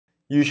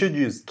You should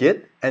use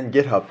Git and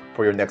GitHub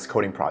for your next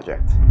coding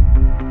project.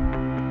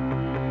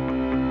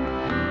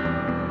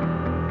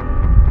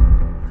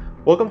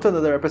 Welcome to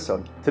another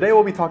episode. Today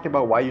we'll be talking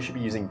about why you should be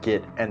using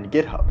Git and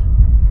GitHub.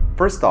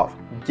 First off,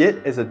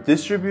 Git is a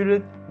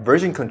distributed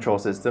version control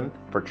system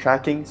for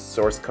tracking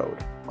source code.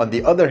 On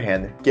the other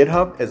hand,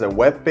 GitHub is a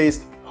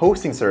web-based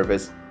hosting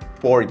service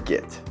for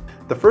Git.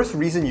 The first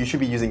reason you should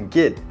be using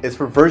Git is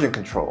for version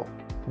control.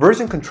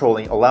 Version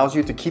controlling allows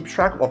you to keep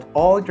track of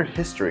all your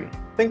history.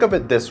 Think of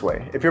it this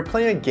way: if you're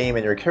playing a game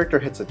and your character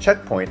hits a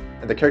checkpoint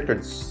and the character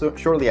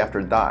shortly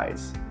after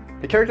dies,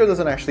 the character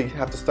doesn't actually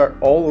have to start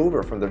all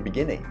over from the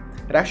beginning.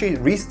 It actually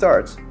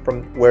restarts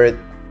from where it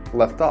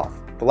left off,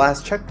 the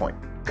last checkpoint.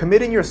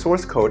 Committing your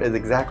source code is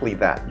exactly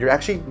that. You're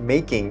actually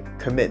making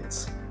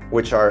commits,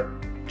 which are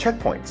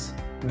checkpoints.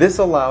 This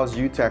allows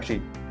you to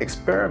actually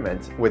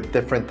experiment with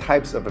different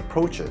types of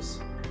approaches.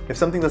 If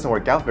something doesn't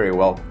work out very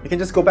well, you can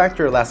just go back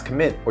to your last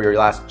commit or your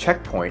last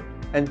checkpoint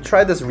and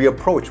try this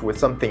reapproach with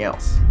something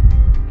else.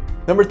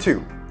 Number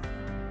 2,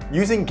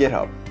 using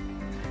GitHub.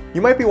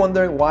 You might be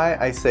wondering why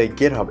I say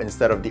GitHub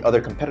instead of the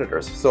other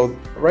competitors. So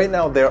right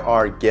now there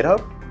are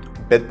GitHub,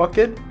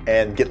 Bitbucket,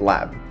 and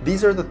GitLab.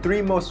 These are the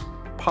 3 most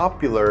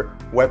popular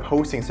web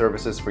hosting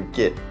services for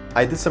Git.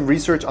 I did some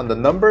research on the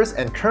numbers,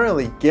 and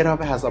currently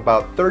GitHub has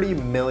about 30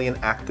 million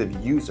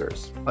active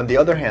users. On the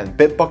other hand,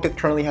 Bitbucket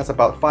currently has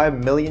about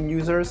 5 million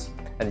users,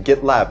 and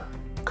GitLab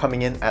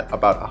coming in at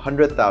about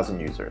 100,000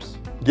 users.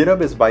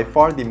 GitHub is by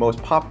far the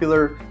most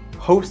popular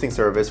hosting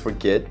service for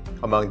Git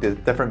among the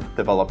different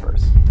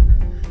developers.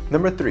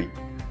 Number 3,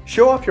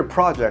 show off your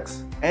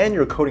projects and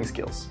your coding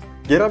skills.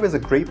 GitHub is a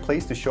great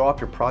place to show off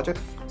your project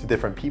to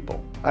different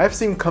people. I have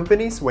seen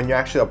companies, when you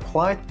actually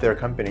apply to their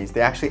companies,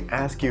 they actually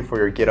ask you for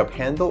your GitHub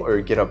handle or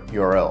your GitHub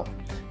URL.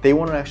 They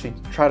want to actually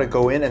try to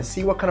go in and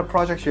see what kind of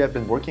projects you have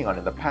been working on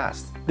in the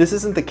past. This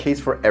isn't the case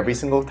for every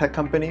single tech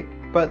company,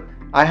 but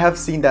I have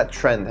seen that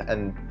trend,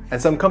 and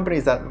some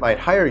companies that might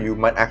hire you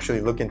might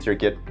actually look into your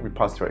Git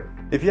repository.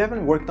 If you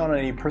haven't worked on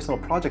any personal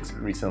projects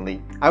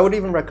recently, I would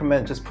even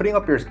recommend just putting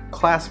up your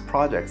class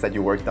projects that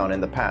you worked on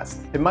in the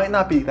past. It might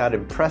not be that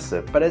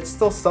impressive, but it's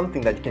still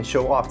something that you can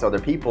show off to other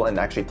people and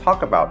actually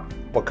talk about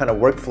what kind of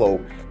workflow,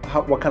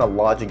 what kind of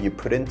logic you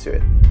put into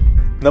it.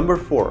 Number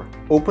 4,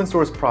 open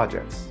source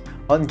projects.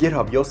 On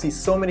GitHub, you'll see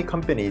so many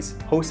companies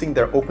hosting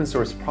their open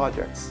source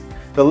projects.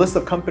 The list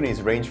of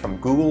companies range from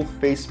Google,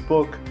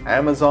 Facebook,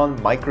 Amazon,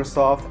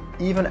 Microsoft,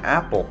 even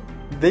Apple.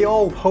 They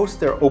all host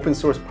their open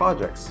source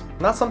projects,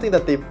 not something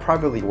that they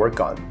privately work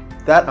on.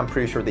 That I'm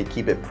pretty sure they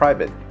keep it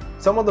private.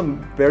 Some of the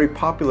very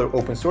popular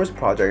open source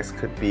projects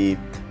could be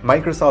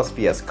Microsoft's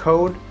VS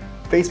Code,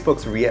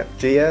 Facebook's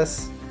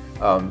React.js,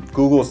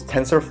 Google's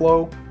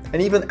TensorFlow,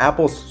 and even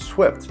Apple's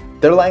Swift.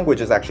 Their language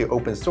is actually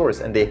open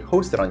source and they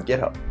host it on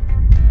GitHub.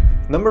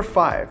 Number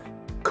 5,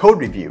 code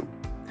review.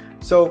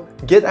 So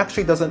Git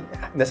actually doesn't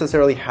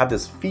necessarily have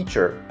this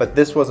feature, but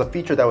this was a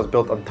feature that was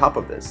built on top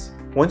of this.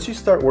 Once you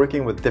start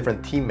working with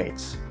different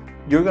teammates,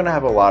 you're going to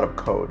have a lot of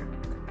code.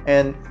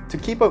 And to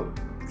keep a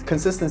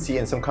consistency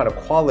and some kind of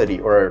quality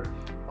or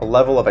a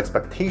level of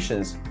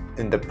expectations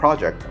in the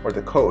project or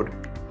the code,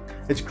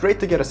 it's great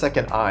to get a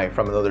second eye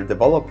from another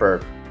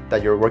developer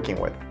that you're working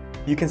with.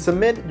 You can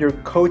submit your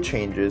code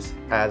changes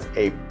as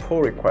a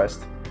pull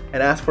request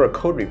and ask for a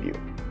code review.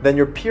 Then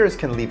your peers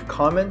can leave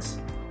comments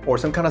or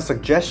some kind of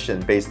suggestion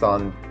based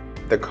on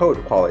the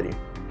code quality.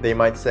 They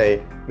might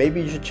say,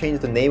 maybe you should change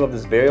the name of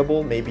this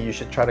variable, maybe you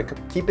should try to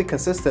keep it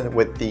consistent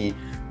with the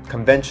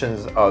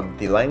conventions of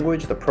the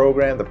language, the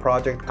program, the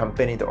project,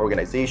 company, the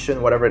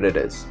organization, whatever it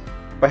is.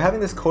 By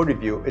having this code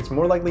review, it's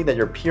more likely that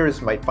your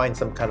peers might find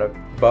some kind of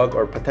bug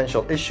or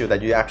potential issue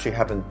that you actually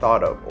haven't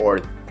thought of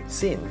or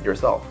seen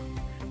yourself.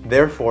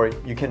 Therefore,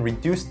 you can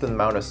reduce the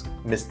amount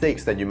of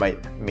mistakes that you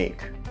might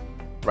make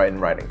in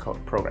writing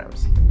code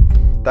programs.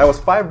 That was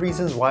 5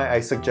 reasons why I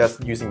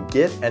suggest using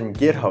Git and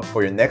GitHub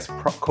for your next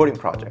coding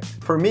project.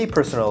 For me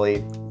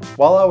personally,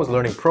 while I was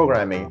learning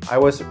programming, I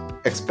was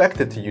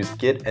expected to use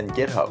Git and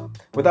GitHub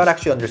without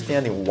actually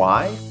understanding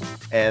why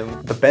and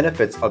the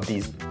benefits of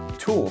these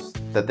tools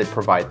that they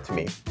provide to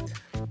me.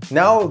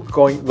 Now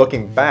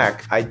looking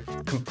back, I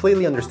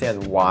completely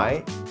understand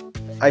why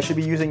I should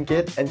be using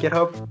Git and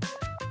GitHub,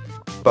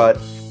 but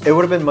it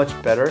would have been much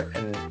better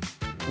and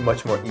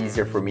much more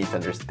easier for me to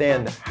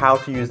understand how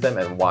to use them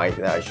and why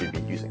that I should be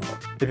using them.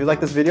 If you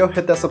like this video,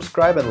 hit that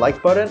subscribe and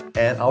like button,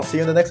 and I'll see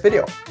you in the next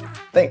video.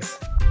 Thanks!